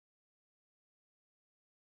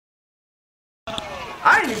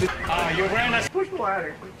I ain't even. You ran us. Push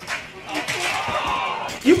water.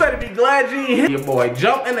 You better be glad you ain't hit your boy.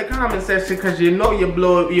 Jump in the comment section because you know your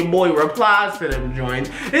boy replies to them joints.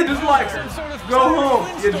 It's just like, go home.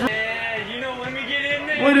 Yeah, you know, let me get in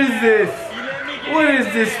there. What is this? What is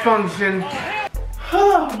this function?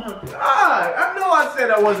 Oh my God. I know I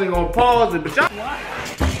said I wasn't going to pause it, but y'all.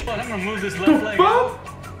 I'm going to move this left leg out.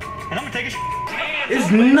 And I'm going to take a It's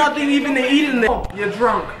nothing even to eat in there. You're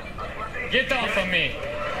drunk. Get off of me.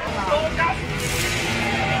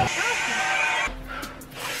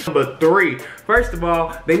 Number 3. First of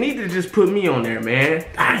all, they need to just put me on there, man.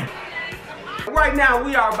 Dang. Right now,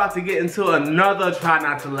 we are about to get into another try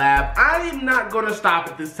not to laugh. I am not gonna stop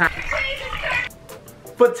at this time.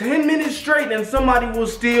 For 10 minutes straight, and somebody will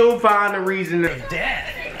still find a reason to dead.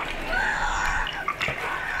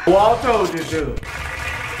 Well, I told you to.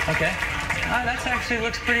 Okay. That actually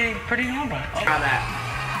looks pretty normal. How that?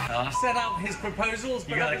 Set out his proposals.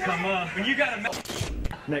 You gotta come up. When you gotta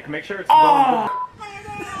Nick, make sure it's Oh!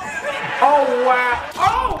 Oh wow!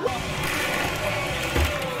 Oh!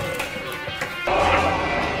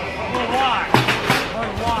 Why?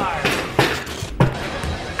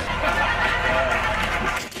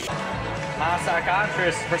 My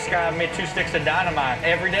psychiatrist prescribed me 2 sticks of dynamite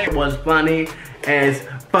every day. It was funny as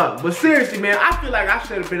fuck. But seriously, man, I feel like I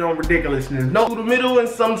should have been on Ridiculousness. No through the middle, and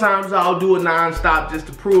sometimes I'll do it non-stop just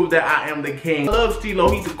to prove that I am the king. I love Stilo.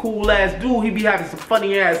 He's a cool ass dude. He be having some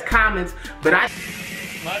funny ass comments, but I.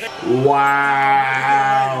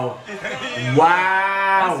 Wow.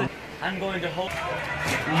 Wow. I'm going to hold.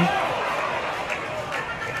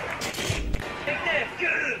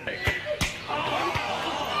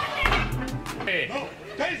 Hey.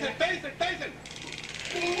 Face it.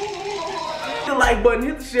 Hit the like button,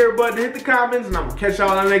 hit the share button, hit the comments, and I'm gonna catch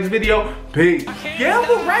y'all in the next video. Peace.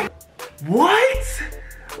 Gamble right? What?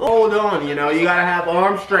 Hold on, you know, you gotta have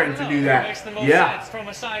arm strength to do that. Makes the most sense from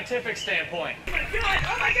a scientific standpoint.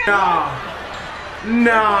 Oh my God.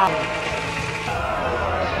 Nah.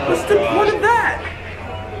 What's the point of that?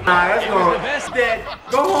 Nah, that's going dead.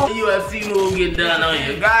 Go home. UFC move get done on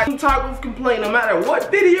you. Guys, some type of complaint, no matter what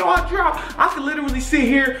video I drop, I could literally sit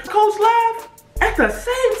here, coach laugh at the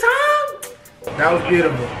same time. That was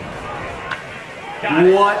beautiful.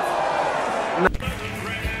 What?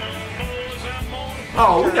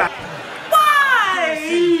 Oh, we got. Why?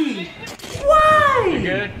 Why? You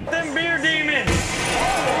good? Them beer demons.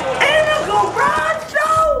 In the garage,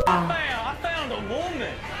 though. I found a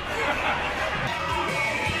woman.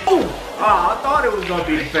 Oh, I thought it was gonna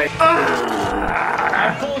be the fake.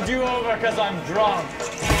 I pulled you over because I'm drunk.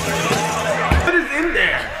 What is in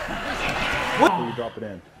there? What? You drop it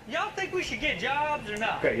in. Y'all think we should get jobs or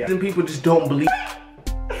not? Okay, yeah. Some people just don't believe.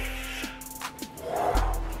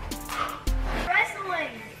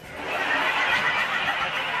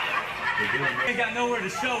 Ain't got nowhere to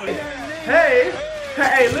show it. Hey,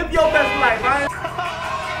 live your best life, man.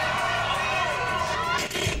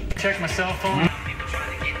 Check my cell phone.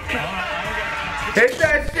 Hit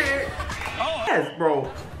that shit. Oh. Yes,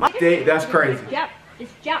 bro. My date, that's crazy.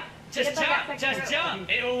 Jump. Just jump. Just jump.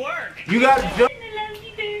 It'll work. You gotta jump.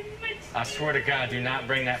 I swear to God, do not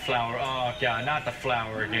bring that flower. Oh God, not the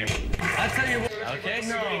flower again. I'll tell you what. Okay,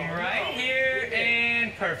 so right here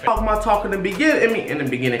and perfect. My talk in the beginning,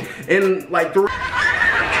 in like 3.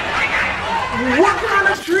 What kind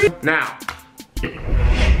of tree? Now.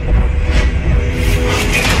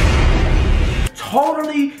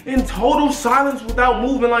 Totally in total silence without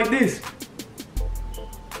moving like this.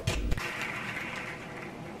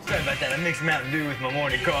 Sorry about that. I mixed Mountain Dew with my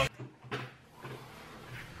morning coffee.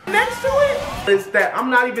 Next to it, it's that I'm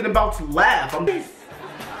not even about to laugh. I'm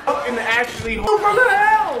up and actually over the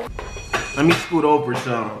hell. Let me scoot over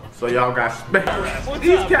some so y'all got space.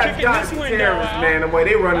 These cats got terrorists, man. The way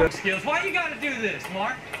they run it. Skills. Why you gotta do this,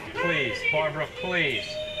 Mark? Please, Barbara, please.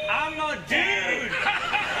 I'm a dude.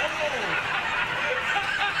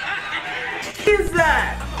 What is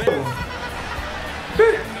that?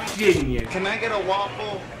 Genius. Can I get a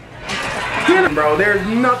waffle? Bro, there's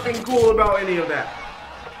nothing cool about any of that.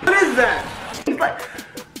 What is that? It's like,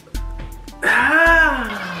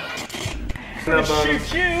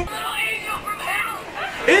 Shoot you.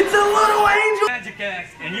 It's a little angel. Magic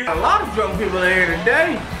axe, and you. A lot of drunk people are here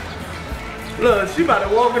today. Look, she about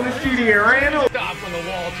to walk in the street and ran over. Stop when the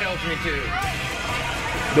wall tells me to.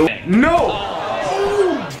 No.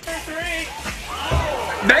 Ooh.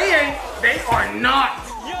 They ain't. They are not.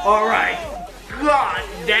 All right. God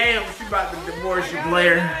damn, she about to divorce you,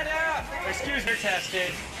 Blair. Excuse me,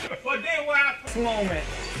 tested. What did this moment?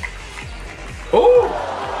 Ooh.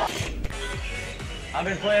 I've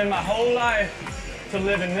been playing my whole life to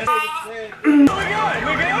live in this. We good?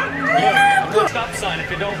 Look, stop sign. If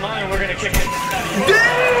you don't mind, we're gonna kick it.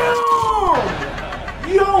 Damn!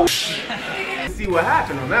 Yo! See what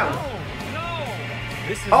happened on that one. No.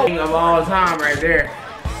 This is Of all time right there.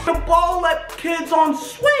 The ball let kids on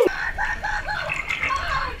swing.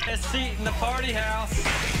 a seat in the party house.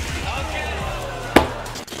 Okay.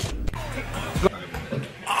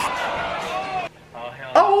 Oh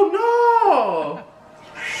hell. Oh no!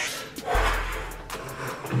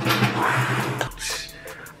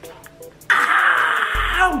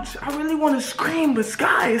 Ouch! I really want to scream, but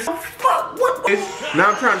Sky is fuck. What?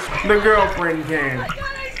 Now I'm trying to. The girlfriend can.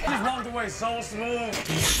 Just walked away so smooth.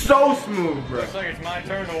 So smooth, bro. Looks like it's my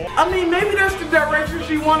turn to walk. I mean, maybe that's the direction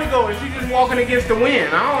she want to go, and she's just walking against the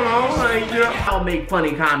wind. I don't know. Like, you know, I'll make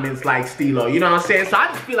funny comments like Stilo. You know what I'm saying? So I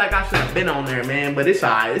just feel like I should have been on there, man. But it's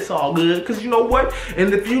alright. It's all good. Cause you know what? In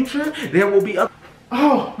the future, there will be other.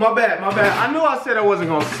 Oh, my bad, my bad. I knew I said I wasn't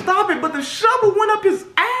gonna stop it, but the shovel went up his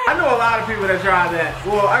ass. I know a lot of people that try that.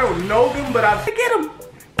 Well, I don't know them, but I get him.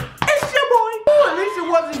 It's your boy. Oh, at least it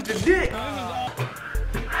wasn't the dick.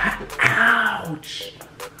 Ouch.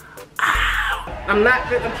 Ow. I'm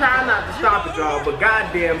trying not to stop it, y'all, but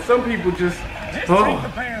goddamn, some people just. Oh.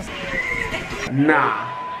 Nah,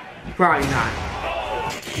 probably not.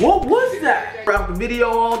 What was that? Brought the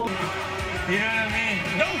video on. You know what I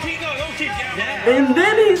mean? Don't keep down. Yeah. And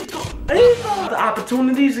then he's on the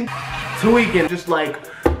opportunities and tweaking, just like.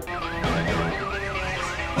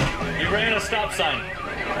 You ran a stop sign.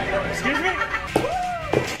 Excuse me?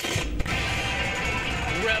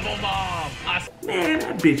 Rebel mom. Man,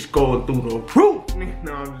 that bitch going through the roof.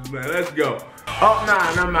 No, I'm just playing. Let's go. Oh,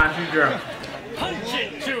 nah, never mind. She's drunk. Punch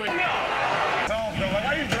it to it. Why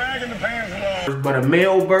are you dragging the pants along? But a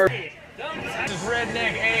male bird. This is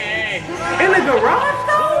redneck AA. In the garage,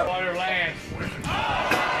 though? Waterland.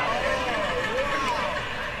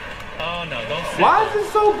 Oh no, don't say Why is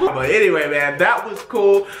it so good? But anyway, man, that was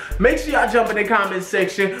cool. Make sure y'all jump in the comment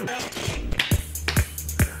section.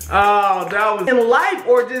 Oh, that was in life,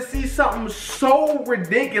 or just see something so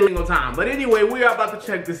ridiculous on time. But anyway, we are about to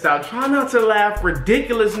check this out. Try not to laugh.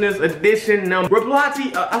 Ridiculousness edition number.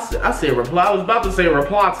 Replati. I said reply. I was about to say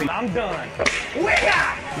replati. I'm done.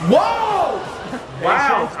 Whoa!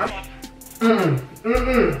 Wow.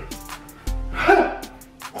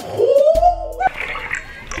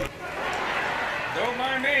 Don't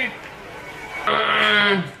mind me.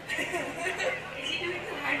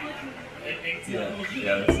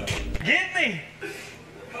 Get me!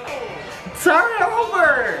 Turn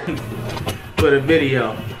over! For the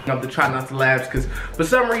video. I have to try not to laugh because for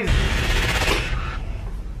some reason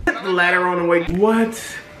the ladder on the way. What?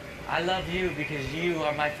 I love you because you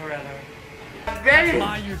are my forever. Dang.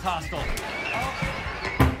 My youth hostel.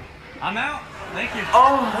 I'm out. Thank you.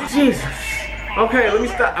 Oh, Jesus. Okay, let me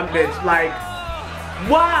stop. I'm bitch. Like,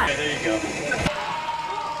 why? Okay, there you go.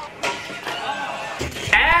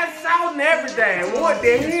 Ass out and everything. What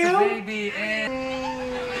the hell? Baby and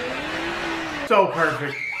So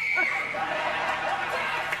perfect.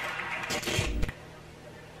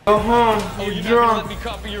 Oh, you you never let drunk. me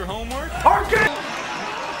copy your homework? Okay.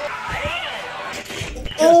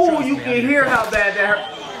 Oh, you can hear how bad that hurt.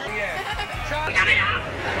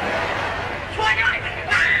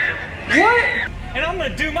 What? And I'm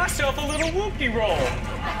gonna do myself a little whoopie roll.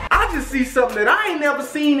 I just see something that I ain't never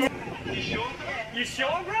seen. You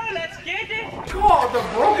sure, bro? Let's get it. Oh, the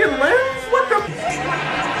broken limbs? What the?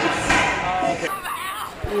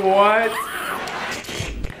 What?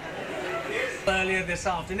 earlier this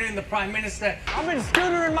afternoon, the Prime Minister. I've been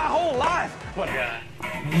scootering my whole life. What a guy.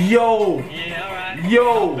 Yo. Yeah, alright.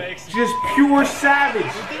 Yo. Just pure savage.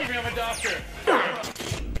 I'm a doctor.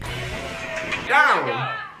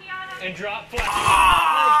 Down. And drop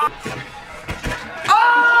flat.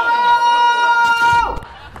 Oh!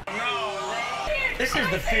 This is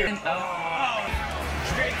the fear.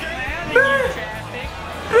 Straight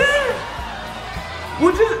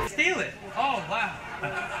Would you? Steal it. Oh, wow.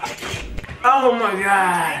 Oh my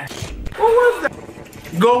God. What was that?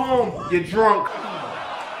 Go home. You're drunk.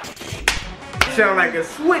 Sound like a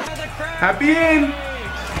switch. Happy end.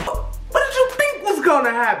 What did you think was gonna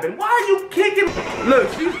happen? Why are you kicking?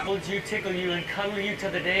 Look, she's. Would you tickle you and cuddle you to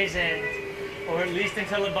the day's end? Or at least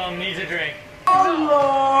until the bum needs a drink? Oh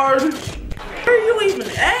Lord. Where are you even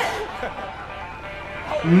at?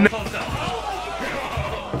 No.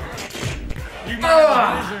 You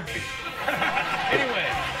might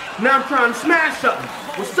Anyway. Now I'm trying to smash something.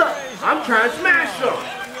 What's up? I'm trying to smash something.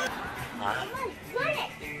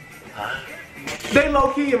 They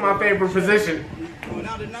low key in my favorite position.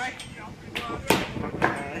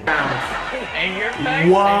 And your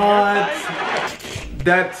face. What? And your face.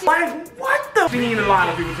 That's like, what the? Seen a lot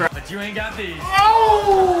of people try. But you ain't got these.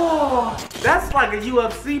 Oh! That's like a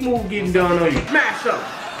UFC move getting done on you. Smash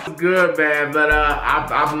up. Good, man, but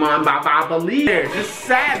I believe it. Just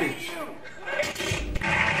savage.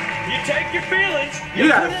 You take your feelings. You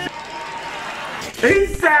gotta. He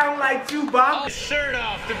sound like you, Bob. Shirt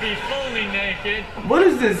off to be fully naked. What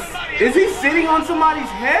is this? Is he sitting on somebody's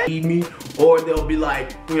head? Me, or they'll be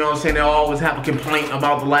like, you know what I'm saying? They'll always have a complaint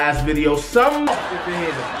about the last video.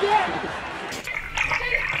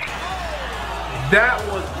 That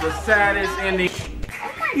was the saddest ending.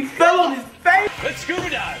 He fell on his face. Let's scuba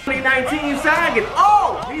dive. 2019 sagging.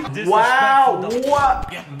 Oh! Wow!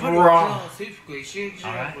 What? Bro.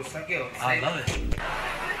 Alright. I love it.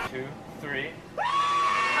 2, 3.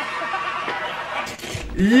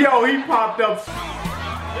 Yo, he popped up.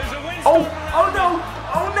 There's a wind. Oh! Oh no!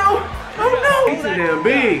 Oh no! Oh no! He's damn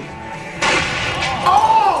big.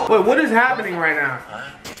 Oh! Wait, what is happening right now?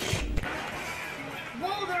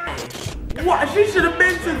 What? She should have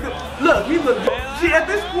been to the. Look, he looked. See, at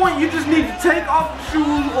this point, you just need to take off the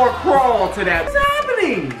shoes or crawl to that. What's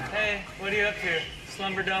happening? Hey, what are you up to?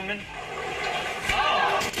 Slumber dumbing?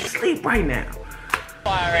 Sleep right now.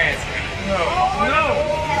 Fire answer. No.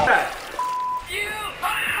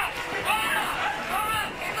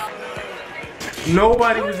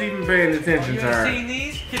 Nobody was even paying attention to her. Seen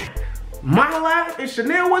these? My laugh and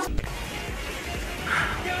Chanel was.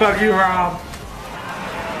 Fuck you, Rob.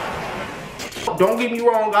 Don't get me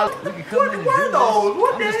wrong, guys. What were those?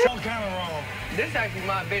 What the hell? This is actually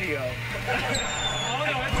my video.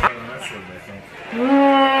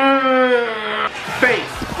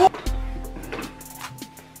 Face.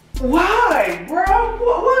 Why, bro?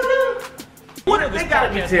 What they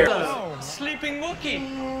gotta be terrible. Sleeping Wookie.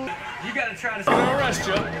 You gotta try to arrest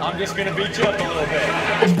you. I'm just gonna beat you up a little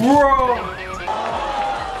bit. Bro.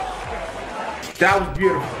 That was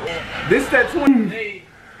beautiful. This that 20.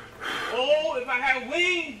 Oh, if I had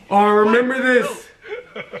wings. Oh, remember this?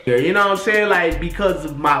 Yeah, you know what I'm saying? Like, because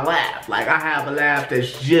of my laugh. Like, I have a laugh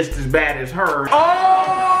that's just as bad as hers.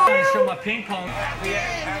 Oh! Show my ping pong.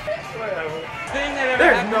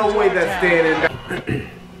 There's no way that's standing down.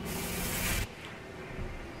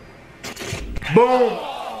 Boom!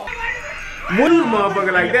 What do you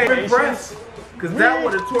motherfucker like that? Impressed? Because that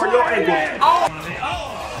would have tore your ankle. Oh!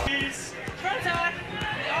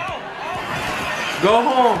 Go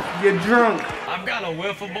home, get drunk. I've got a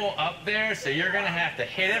wiffle ball up there, so you're gonna have to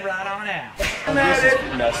hit it right on out. This is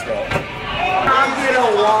messed up. I'll get a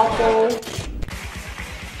waffle.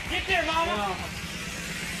 Get there, mama.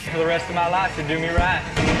 For the rest of my life to do me right.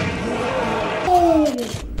 Oh!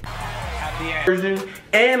 Happy Version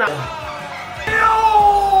and no!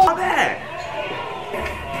 That.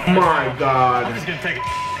 My God. I'm just gonna take it.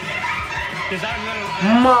 Cause I'm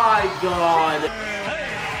gonna. My God.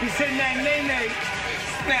 He's hitting that nay-nay.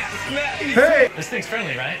 Snap, snap. Hey! This thing's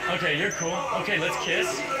friendly, right? Okay, you're cool. Okay, let's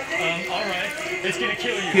kiss. Alright. It's gonna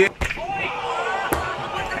kill you.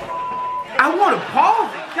 I want to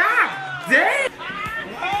pause it. God damn!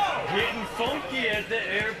 Getting funky at the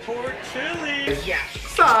airport Chili's. Yeah.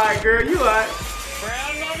 Sorry, girl. You alright?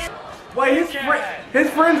 Brown mother. Wait, his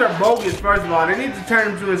friends are bogus, first of all. They need to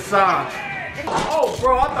turn him to his side. Oh,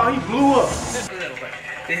 bro, I thought he blew up.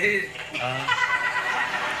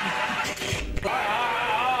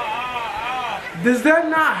 Does that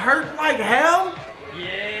not hurt like hell?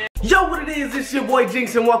 Yeah. Yo, what it is? It's your boy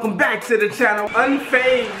Jinx and welcome back to the channel.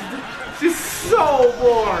 Unfazed. She's so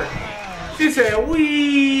bored. She said,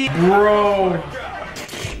 "We, bro."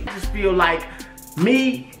 I just feel like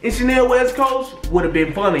me and Chanel West Coast would have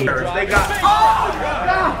been funny. They got. Oh,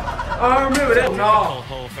 God. I remember that. No.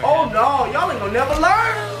 Oh no, y'all ain't gonna never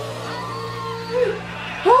learn.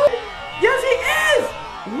 Who? Yes, he is.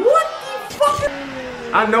 What the fuck?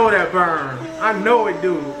 I know that burn. I know it,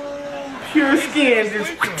 dude. Pure skin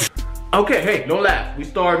just. Okay, hey, don't laugh. We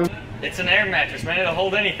starting. It's an air mattress, man. It'll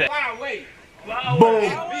hold anything. Wow, wait. Wow, Boom.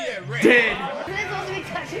 Dead. You're supposed to be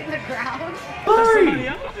touching the ground. Sorry.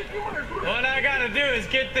 What I gotta do is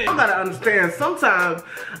get this. I gotta understand. Sometimes,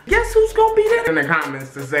 guess who's gonna be there in the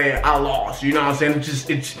comments to say I lost? You know what I'm saying?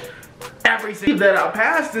 It's everything that I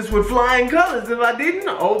passed this with flying colors. If I didn't,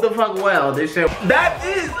 oh the fuck well. This shit. That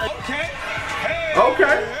is Okay.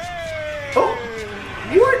 okay. Oh,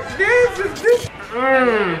 what this is this?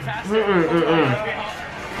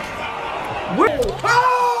 What?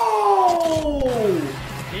 Oh,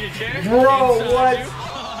 Need a chair? bro, what?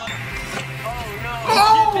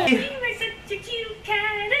 Oh,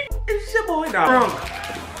 it's your boy drunk.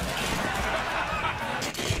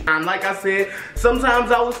 And like I said,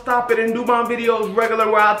 sometimes I will stop it and do my videos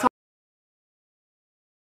regular where I talk.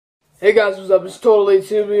 Hey guys, what's up? It's totally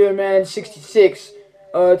Tubular Man 66.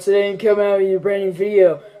 Today I'm coming out with a brand new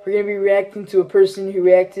video. We're gonna be reacting to a person who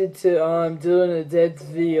reacted to Dylan the Dead's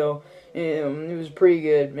video. And it was pretty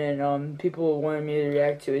good, man. People wanted me to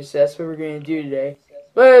react to it, so that's what we're gonna do today.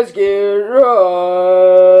 Let's get right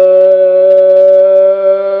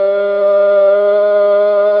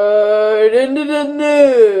into the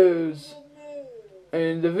news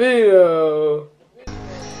and the video.